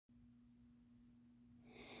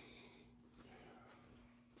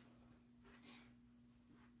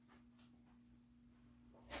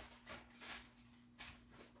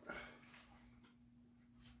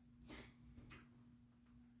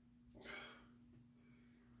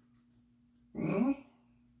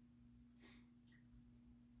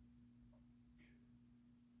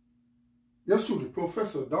Yes, truly,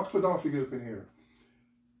 Professor Dr. Dolphy Gilpin here,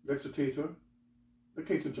 lecturer,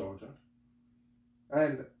 Decatur, Georgia.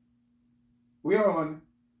 And we are on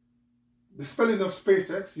the spelling of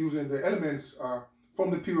SPACEX using the elements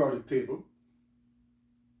from the periodic table.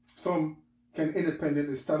 Some can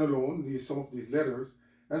independently stand alone, some of these letters,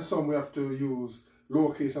 and some we have to use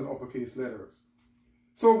lowercase and uppercase letters.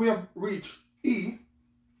 So we have reached E,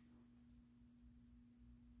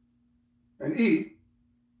 and E,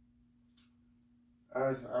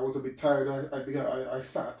 as I was a bit tired, I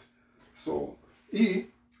sat. So E,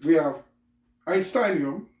 we have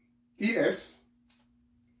Einsteinium, ES,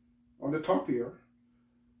 on the top here.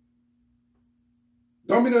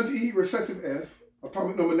 Dominant E, recessive F,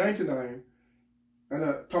 atomic number 99, and an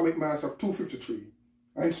atomic mass of 253.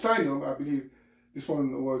 Einsteinium, I believe this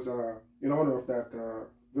one was in honor of that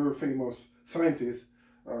very famous scientist,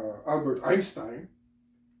 Albert Einstein.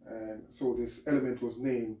 And so this element was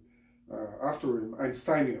named after him,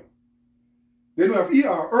 Einsteinium. Then we have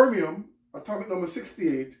ER, Fermium, atomic number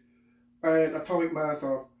 68, and atomic mass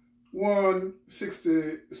of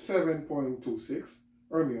 167.26,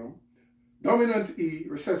 Fermium. Dominant E,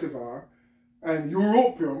 recessive R, and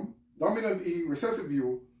Europium, dominant E, recessive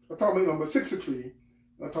U, atomic number 63,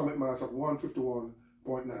 atomic mass of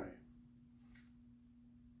 151.9.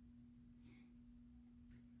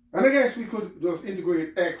 And I guess we could just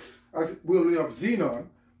integrate X as we only have Xenon,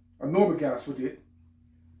 a noble gas with it,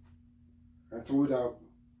 and so we'd have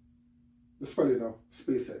the spelling of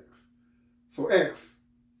SPACEX. So X,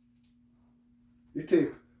 you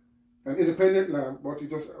take an independent lamp, but you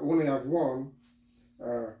just only have one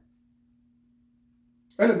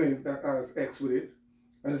element that has X with it,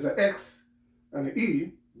 and it's an X and an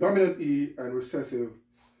E, dominant E and recessive,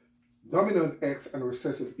 dominant X and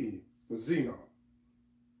recessive E, for Xenon.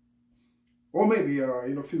 Or maybe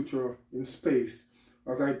in the future in space,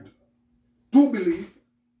 as I do believe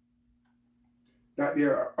that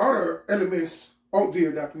there are other elements out there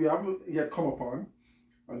that we haven't yet come upon,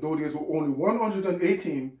 and though there's only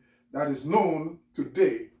 118 that is known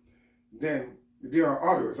today, then there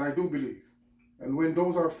are others, I do believe. And when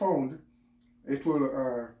those are found, it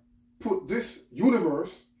will put this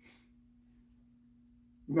universe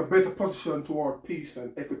in a better position toward peace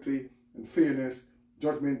and equity and fairness,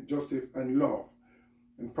 judgment, justice, and love,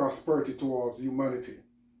 and prosperity towards humanity.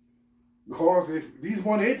 Because if these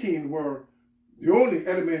 118 were the only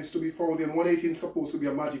elements to be found, then 118 is supposed to be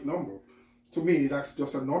a magic number. To me, that's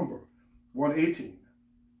just a number. 118.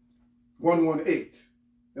 118.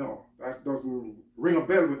 You know, that doesn't ring a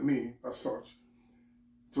bell with me as such.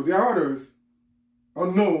 So there are others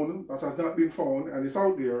unknown that has not been found, and it's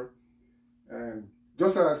out there. And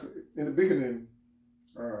just as in the beginning,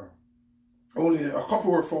 only a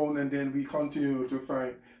couple were found, and then we continue to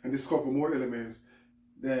find and discover more elements,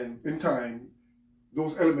 then in time,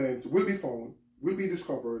 those elements will be found, will be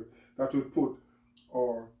discovered, that will put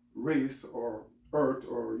our race or earth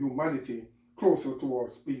or humanity closer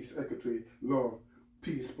towards peace, equity, love,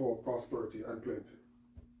 peace, power, prosperity, and plenty.